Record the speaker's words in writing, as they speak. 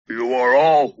You are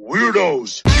all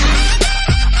weirdos.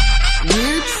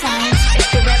 Weird science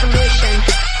is the revolution.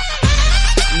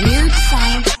 Weird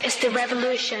science is the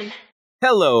revolution.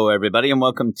 Hello, everybody, and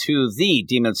welcome to the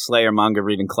Demon Slayer Manga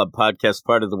Reading Club podcast,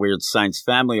 part of the Weird Science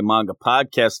family, a manga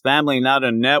podcast family, not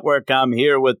a network. I'm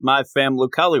here with my fam,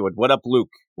 Luke Hollywood. What up,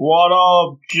 Luke? What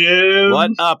up, Jim?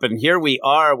 What up? And here we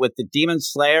are with the Demon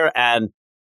Slayer, and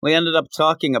we ended up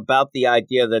talking about the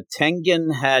idea that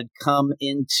Tengen had come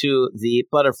into the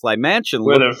Butterfly Mansion.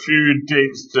 With a few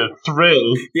days to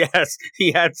thrill. Yes,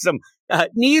 he had some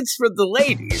needs for the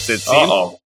ladies, it seemed.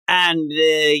 Uh-oh. And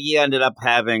he ended up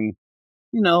having,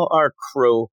 our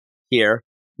crew here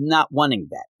not wanting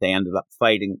that. They ended up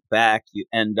fighting back. You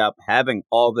end up having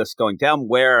all this going down,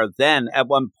 where then at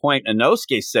one point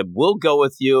Inosuke said, "We'll go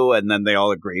with you," and then they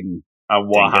all agreed, and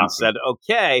Tengen said,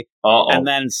 "Okay." Uh-oh. And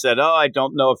then said, "I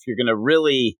don't know if you're going to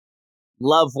really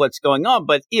love what's going on."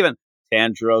 But even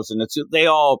Tanjiro's and Itsu, they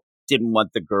all didn't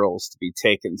want the girls to be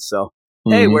taken. So,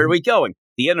 hey, where are we going?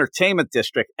 The entertainment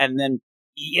district. And then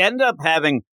you end up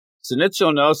having Zenitsu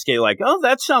and Inosuke like, "Oh,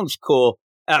 that sounds cool."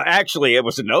 Actually, it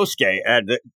was Inosuke,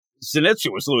 and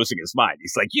Zenitsu was losing his mind.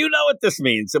 He's like, "You know what this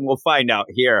means," and we'll find out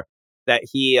here that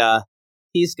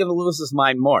he's going to lose his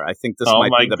mind more. I think this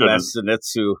might be the best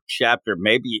Zenitsu chapter,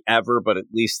 maybe ever, but at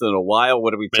least in a while.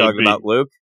 What are we talking about, Luke?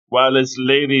 Well, it's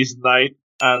ladies' night,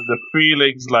 and the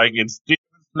feelings like it's Demon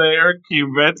Slayer,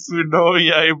 Kimetsu no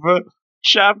Yaiba,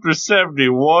 Chapter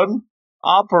 71,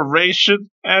 Operation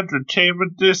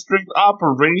Entertainment District,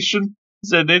 Operation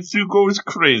Zenitsu goes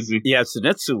crazy. Yeah,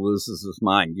 Zenitsu loses his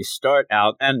mind. You start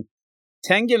out, and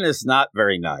Tengen is not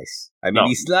very nice. I mean,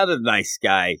 He's not a nice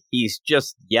guy. He's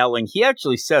just yelling. He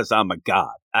actually says, "I'm a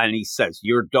god." And he says,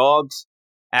 "Your dogs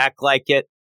act like it.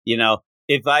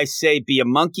 If I say be a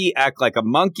monkey, act like a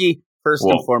monkey. First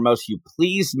and foremost, you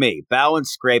please me. Bow and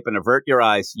scrape and avert your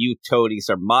eyes. You toadies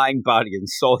are mind, body, and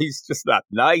soul." He's just not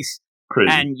nice.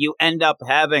 Crazy. And you end up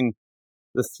having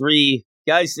the three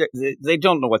guys, they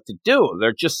don't know what to do.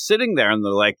 They're just sitting there, and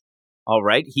they're like, all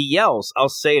right. He yells, I'll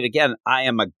say it again, "I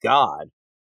am a god."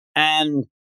 And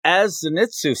as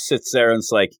Zenitsu sits there and is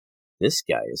like, this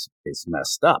guy is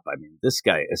messed up. I mean, this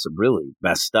guy is really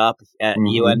messed up.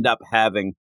 And you end up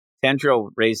having Tanjiro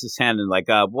raise his hand and like,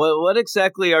 what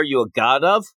exactly are you a god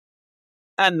of?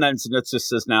 And then Zenitsu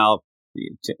says, now,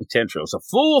 Tanjiro's a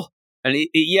fool. And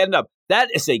he end up, that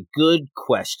is a good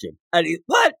question. And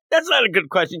what? That's not a good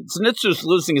question. Zenitsu's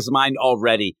losing his mind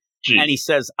already. Jeez. And he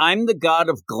says, "I'm the god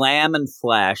of glam and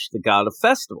flash, the god of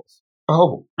festivals."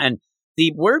 Oh. And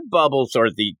the word bubbles, or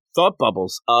the thought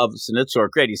bubbles of Zenitsu, are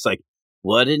great. He's like,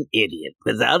 what an idiot.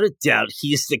 Without a doubt,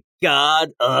 he's the god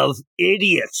of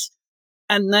idiots.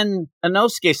 And then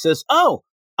Inosuke says, "Oh,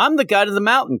 I'm the god of the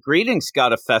mountain. Greetings,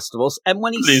 god of festivals." And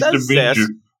when he says this,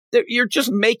 you're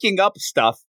just making up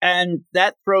stuff. And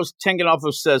that throws Tengen off,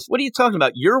 who says, "What are you talking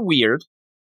about? You're weird."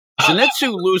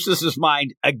 Zenitsu loses his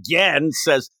mind again,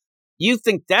 says, "You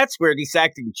think that's weird? He's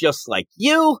acting just like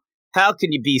you. How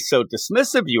can you be so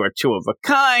dismissive? You are two of a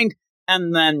kind."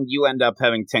 And then you end up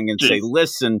having Tengen say,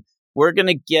 "Listen, we're going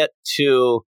to get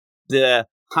to the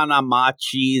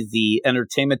Hanamachi, the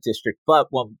entertainment district. But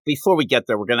before we get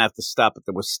there, we're going to have to stop at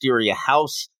the Wisteria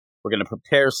house. We're going to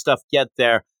prepare stuff, get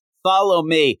there. Follow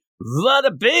me." Vada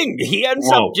bing! He ends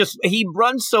up he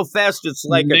runs so fast, it's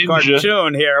like a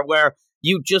cartoon here, where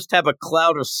you just have a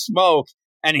cloud of smoke,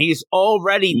 and he's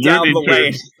already down the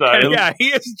lane. Yeah, he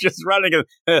is just running.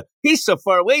 He's so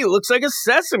far away, he looks like a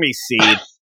sesame seed.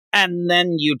 And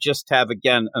then you just have,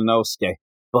 again, Inosuke,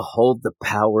 "Behold the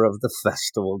power of the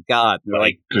festival god." And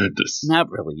My goodness.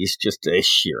 Not really, he's just a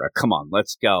Shira. Come on,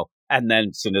 let's go. And then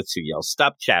Zenitsu yells,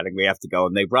 "Stop chatting, we have to go."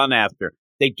 And they run after.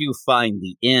 They do find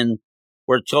the inn.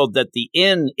 We're told that the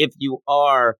inn, if you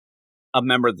are a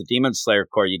member of the Demon Slayer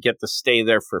Corps, you get to stay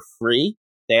there for free.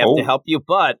 They have to help you,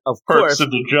 but of course,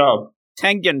 of the job.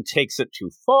 Tengen takes it too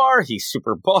far. He's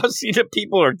super bossy to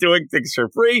people who are doing things for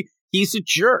free. He's a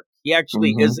jerk. He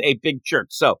actually is a big jerk.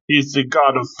 So he's the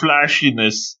god of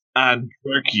flashiness and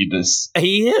jerkiness.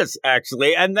 He is,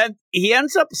 actually. And then he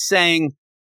ends up saying,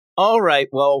 all right,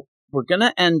 well, we're going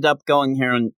to end up going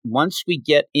here, and once we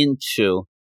get into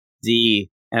the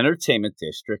entertainment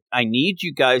district, I need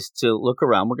you guys to look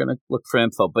around. We're going to look for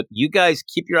info, but you guys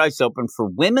keep your eyes open for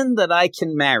women that I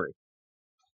can marry.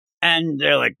 And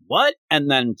they're like, what? And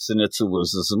then Zenitsu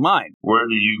loses his mind. Where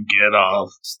do you get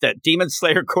off? That Demon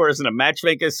Slayer Corps isn't a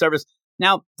matchmaking service.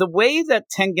 Now, the way that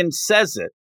Tengen says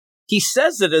it, he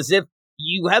says it as if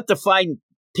you have to find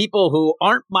people who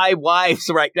aren't my wives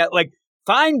right now. Like,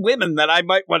 find women that I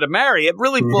might want to marry. It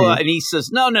really blew out. And he says,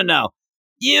 no.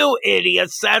 You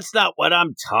idiots, that's not what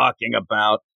I'm talking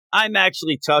about. I'm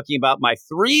actually talking about my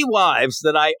 3 wives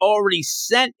that I already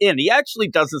sent in. He actually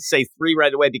doesn't say 3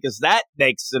 right away because that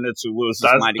makes Zenitsu lose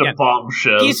his mind again. That's the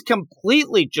bombshell. He's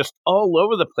completely just all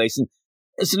over the place. And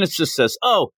Zenitsu says,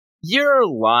 oh, you're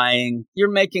lying.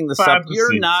 You're making this up.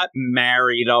 You're not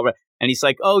married already. And he's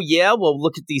like, oh, yeah, well,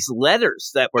 look at these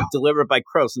letters that were delivered by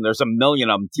crows, and there's a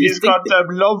million of them. He's got them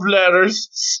love letters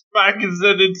smacking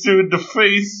Zenitsu in the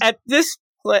face. At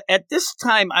this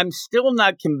time, I'm still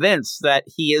not convinced that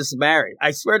he is married. I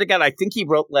swear to God, I think he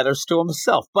wrote letters to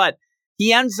himself. But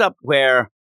he ends up where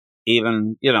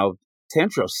even,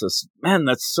 Tanjiro says, man,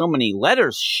 that's so many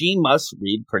letters. She must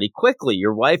read pretty quickly.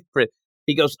 Your wife,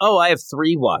 he goes, oh, I have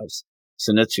 3 wives.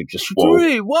 Zenitsu just,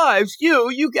 3 wives?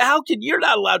 How can, you're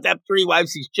not allowed to have 3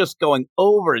 wives. He's just going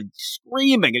over and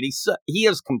screaming. And he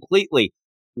has completely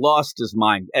lost his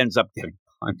mind, ends up getting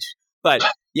punched. But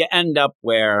you end up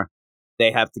where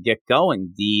they have to get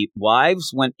going. The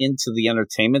wives went into the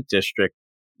entertainment district,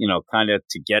 kind of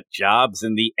to get jobs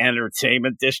in the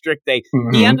entertainment district.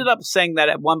 He ended up saying that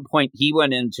at one point he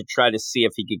went in to try to see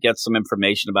if he could get some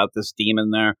information about this demon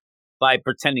there. By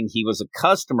pretending he was a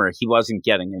customer, he wasn't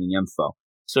getting any info.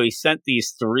 So he sent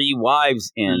these 3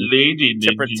 wives in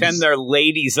to pretend they're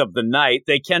ladies of the night.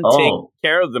 They can take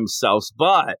care of themselves,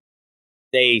 but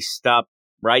they stop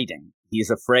writing. He's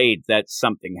afraid that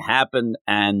something happened,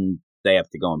 and they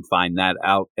have to go and find that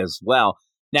out as well.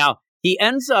 Now, he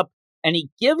ends up, and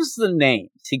he gives the names.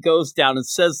 He goes down and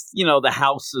says, the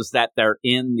houses that they're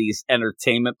in, these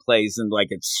entertainment plays, and like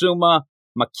it's Suma,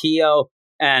 Makio,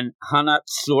 and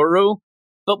Hanatsuru,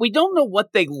 but we don't know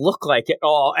what they look like at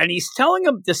all. And he's telling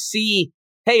them to see,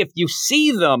 hey, if you see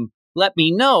them, let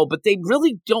me know, but they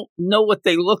really don't know what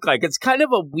they look like. It's kind of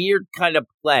a weird kind of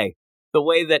play, the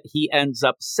way that he ends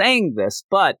up saying this,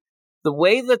 but the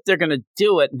way that they're going to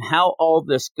do it and how all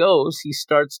this goes, he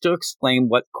starts to explain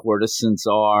what courtesans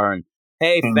are and,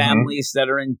 hey, families that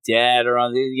are in debt or,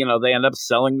 they end up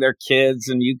selling their kids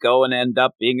and you go and end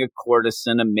up being a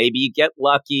courtesan and maybe you get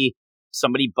lucky.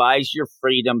 Somebody buys your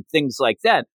freedom, things like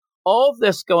that. All of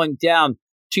this going down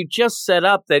to just set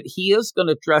up that he is going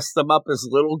to dress them up as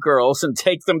little girls and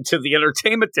take them to the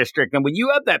entertainment district. And when you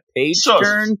have that page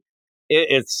turn, it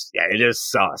is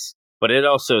sus. But it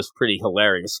also is pretty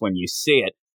hilarious when you see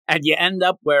it. And you end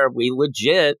up where we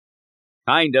legit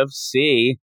kind of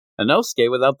see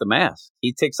Inosuke without the mask.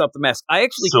 He takes off the mask. I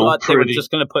actually thought they were just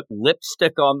going to put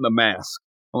lipstick on the mask.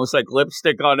 Almost like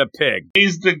lipstick on a pig.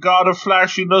 He's the god of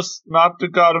flashiness, not the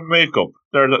god of makeup.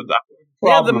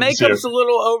 The makeup's a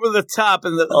little over the top.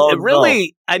 And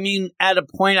I mean, at a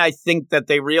point, I think that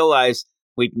they realize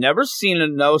we've never seen a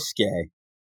Inosuke.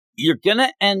 You're going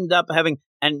to end up having,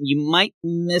 and you might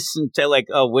miss into like,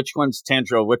 oh, which one's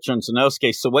Tanjiro, which one's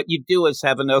Inosuke. So what you do is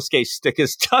have Inosuke stick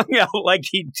his tongue out like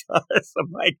he does.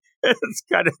 I'm like, it's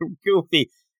kind of goofy.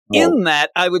 Whoa. In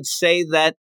that, I would say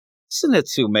that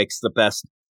Zenitsu makes the best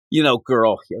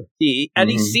girl here. He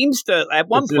seems to, at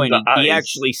one point, he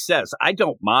actually says, I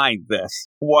don't mind this.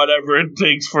 Whatever it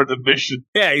takes for the mission.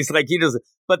 Yeah, he's like, he doesn't.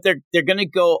 But they're going to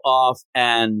go off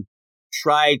and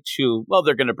try to,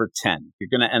 they're going to pretend. You're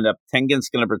going to end up, Tengen's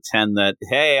going to pretend that,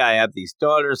 hey, I have these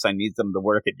daughters. I need them to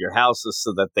work at your houses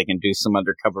so that they can do some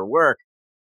undercover work.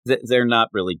 They're not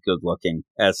really good looking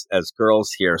as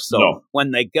girls here. So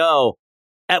when they go,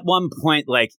 at one point,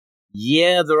 like,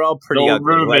 yeah, they're all pretty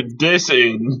ugly. Like,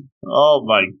 dissing. Oh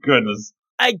my goodness.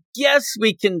 I guess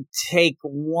we can take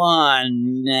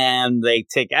one, and they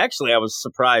take. Actually, I was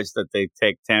surprised that they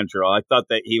take Tanjiro. I thought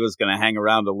that he was going to hang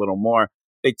around a little more.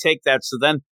 They take that, so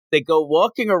then they go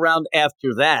walking around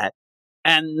after that,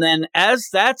 and then as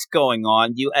that's going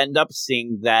on, you end up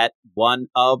seeing that one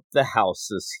of the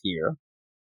houses here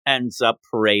ends up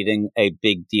parading a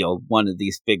big deal, one of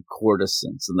these big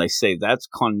courtesans, and they say that's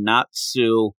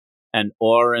Konatsu and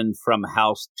Orin from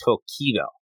House Tokido.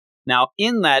 Now,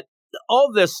 in that,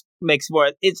 all this makes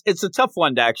more. It's a tough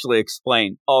one to actually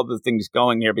explain all the things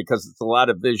going here because it's a lot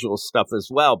of visual stuff as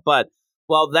well. But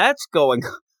while that's going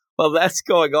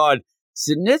on,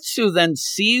 Zenitsu then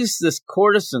sees this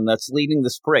courtesan that's leading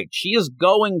this parade. She is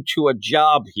going to a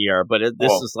job here, but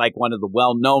this is like one of the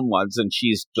well-known ones, and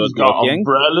she's good looking.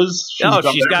 Umbrellas.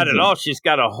 She's got it all. She's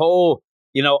got a whole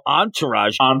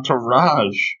entourage.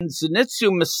 And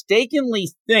Zenitsu mistakenly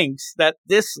thinks that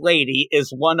this lady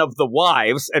is one of the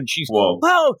wives, and she's,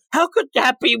 well, how could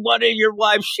that be one of your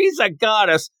wives? She's a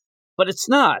goddess. But it's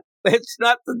not. It's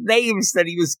not the names that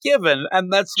he was given,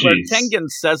 and that's where Tengen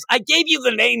says, I gave you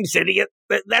the names, idiot.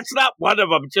 That's not one of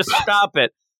them. Just stop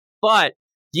it. But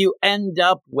you end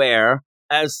up where,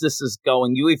 as this is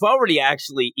going, we've already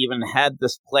actually even had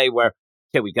this play where,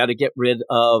 okay, we got to get rid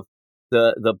of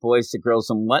the boys, the girls,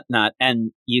 and whatnot.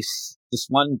 And this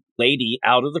one lady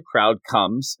out of the crowd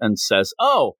comes and says,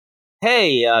 "Oh,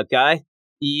 hey, guy,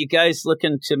 you guys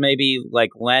looking to maybe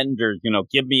like lend or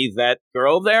give me that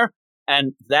girl there?"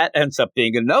 And that ends up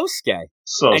being a Nosuke.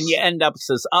 Sus. And you end up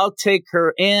says, "I'll take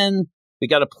her in. We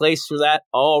got a place for that."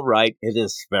 All right, it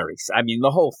is very. I mean,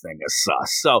 the whole thing is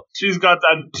sus. So she's got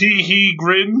that tee-hee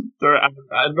grin.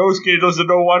 And Nosuke doesn't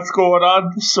know what's going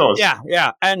on. Sus.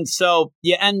 Yeah. And so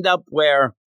you end up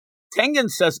where Tengen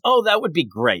says, "Oh, that would be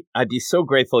great. I'd be so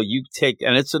grateful you take,"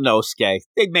 and it's a Nosuke.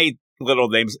 They made little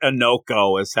names.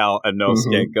 Anoko is how a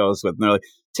Nosuke goes with. And they're like,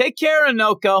 "Take care,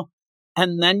 Anoko."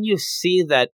 And then you see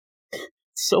that,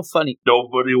 it's so funny.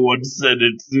 Nobody once said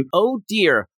it. Oh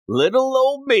dear, little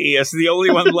old me is the only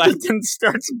one left and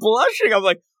starts blushing. I'm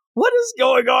like, what is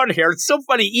going on here? It's so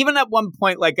funny. Even at one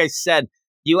point, like I said,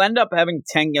 you end up having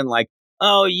Tengen like,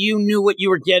 "Oh, you knew what you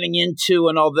were getting into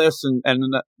and all this." And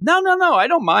no, I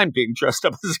don't mind being dressed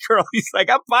up as a girl. He's like,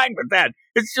 "I'm fine with that.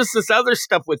 It's just this other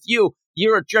stuff with you.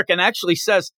 You're a jerk." And actually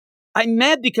says, "I'm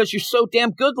mad because you're so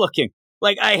damn good looking.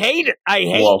 Like, I hate it. I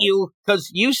hate you because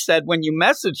you said when you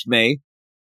messaged me,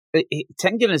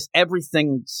 Tengen is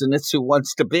everything Zenitsu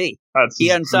wants to be." He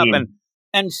ends up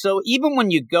and so even when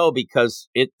you go, because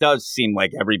it does seem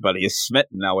like everybody is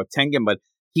smitten now with Tengen, but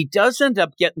he does end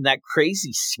up getting that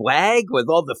crazy swag with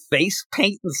all the face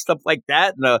paint and stuff like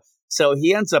that. And, so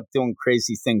he ends up doing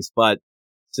crazy things, but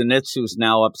Zenitsu's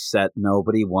now upset.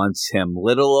 Nobody wants him.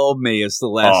 Little old me is the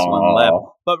last one left.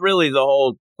 But really, the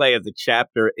whole play of the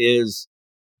chapter is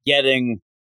getting,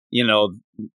 the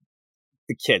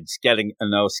kids, getting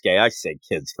Inosuke. I say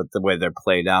kids, but the way they're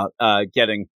played out,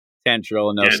 getting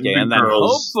Tanjiro Inosuke, and then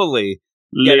hopefully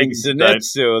getting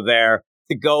Zenitsu there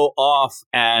to go off,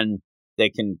 and they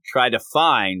can try to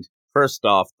find, first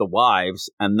off, the wives,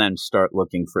 and then start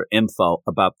looking for info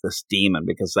about this demon,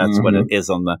 because that's what it is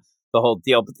on the whole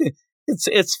deal. But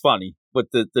it's funny with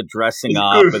the dressing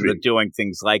up and the doing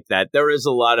things like that. There is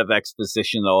a lot of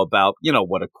exposition, though, about,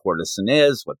 what a courtesan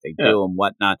is, what they do and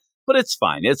whatnot. But it's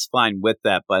fine. It's fine with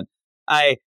that. But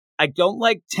I don't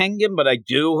like Tengen, but I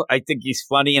do. I think he's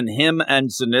funny, and him and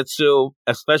Zenitsu,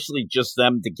 especially just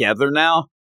them together now,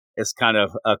 is kind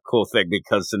of a cool thing,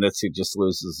 because Zenitsu just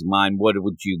loses his mind. What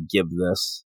would you give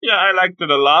this? Yeah, I liked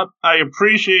it a lot. I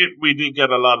appreciate we did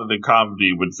get a lot of the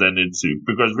comedy with Zenitsu,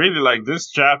 because really, like, this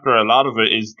chapter, a lot of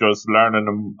it is just learning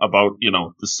them about,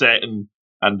 the setting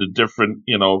and the different,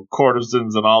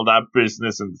 courtesans and all that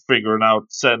business, and figuring out,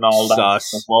 setting all that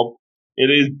stuff up. It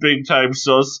is big time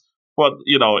sus, but,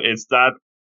 it's that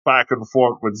back and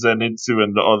forth with Zenitsu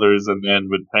and the others, and then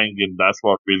with Tengen, that's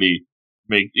what really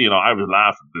I was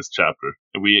laughing this chapter.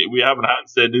 We haven't had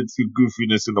Zenitsu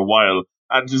goofiness in a while,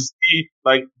 and to see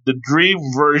like the dream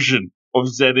version of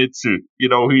Zenitsu,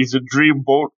 he's a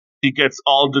dreamboat. He gets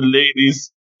all the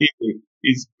ladies.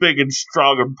 He's big and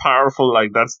strong and powerful.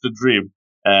 Like, that's the dream.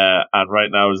 And right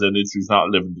now Zenitsu's not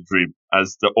living the dream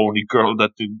as the only girl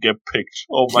that didn't get picked.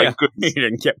 Oh my goodness, he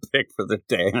didn't get picked for the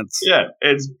dance. Yeah,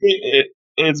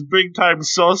 it's big time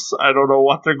sus. I don't know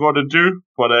what they're going to do,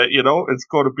 but it's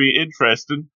going to be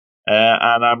interesting.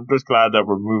 And I'm just glad that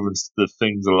we're moving the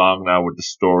things along now with the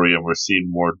story, and we're seeing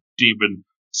more demon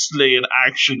slaying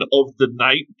action of the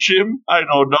night, Jim. I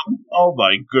don't know. Oh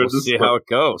my goodness. We'll see how it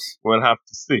goes. We'll have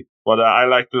to see. But I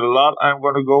liked it a lot. I'm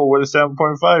going to go with a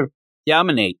 7.5. Yeah, I'm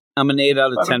an 8. I'm an 8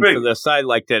 out of 10 for this. I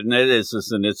liked it, and it is a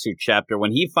Zenitsu chapter.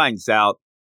 When he finds out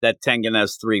that Tengen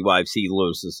has 3 wives, he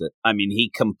loses it. I mean,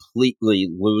 he completely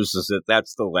loses it.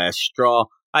 That's the last straw.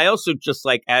 I also just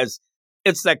like,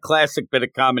 it's that classic bit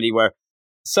of comedy where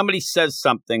somebody says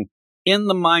something, in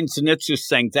the mind Zenitsu's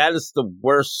saying, that is the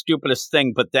worst, stupidest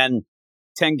thing, but then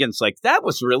Tengen's like, that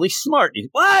was really smart.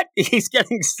 What? He's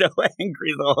getting so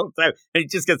angry the whole time, and he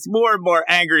just gets more and more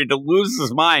angry to lose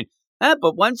his mind.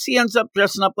 But once he ends up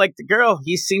dressing up like the girl,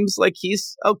 he seems like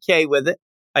he's okay with it.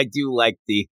 I do like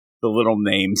the little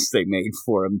names they made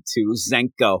for him, too.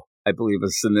 Zenko, I believe,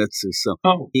 is Zenitsu. So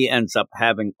he ends up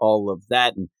having all of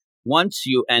that. And once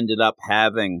you ended up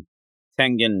having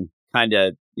Tengen kind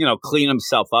of, clean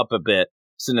himself up a bit,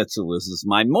 Zenitsu loses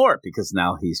mind more, because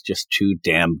now he's just too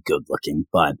damn good looking.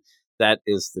 But that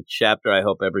is the chapter. I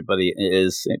hope everybody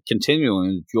is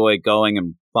continuing to enjoy going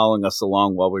and following us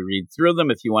along while we read through them.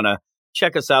 If you want to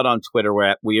check us out on Twitter, we're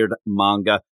at Weird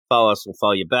Manga. Follow us, we'll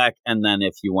follow you back. And then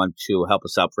if you want to help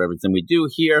us out for everything we do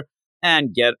here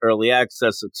and get early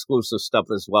access, exclusive stuff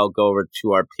as well, go over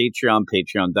to our Patreon,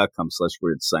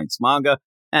 patreon.com/WeirdScienceManga,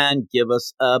 and give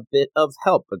us a bit of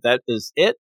help. But that is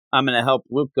it. I'm going to help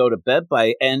Luke go to bed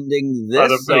by ending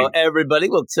this. So everybody,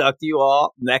 we'll talk to you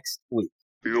all next week.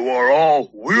 You are all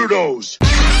weirdos.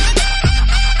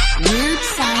 Weird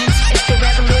science is the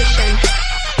revolution.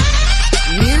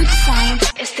 Weird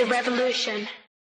science is the revolution.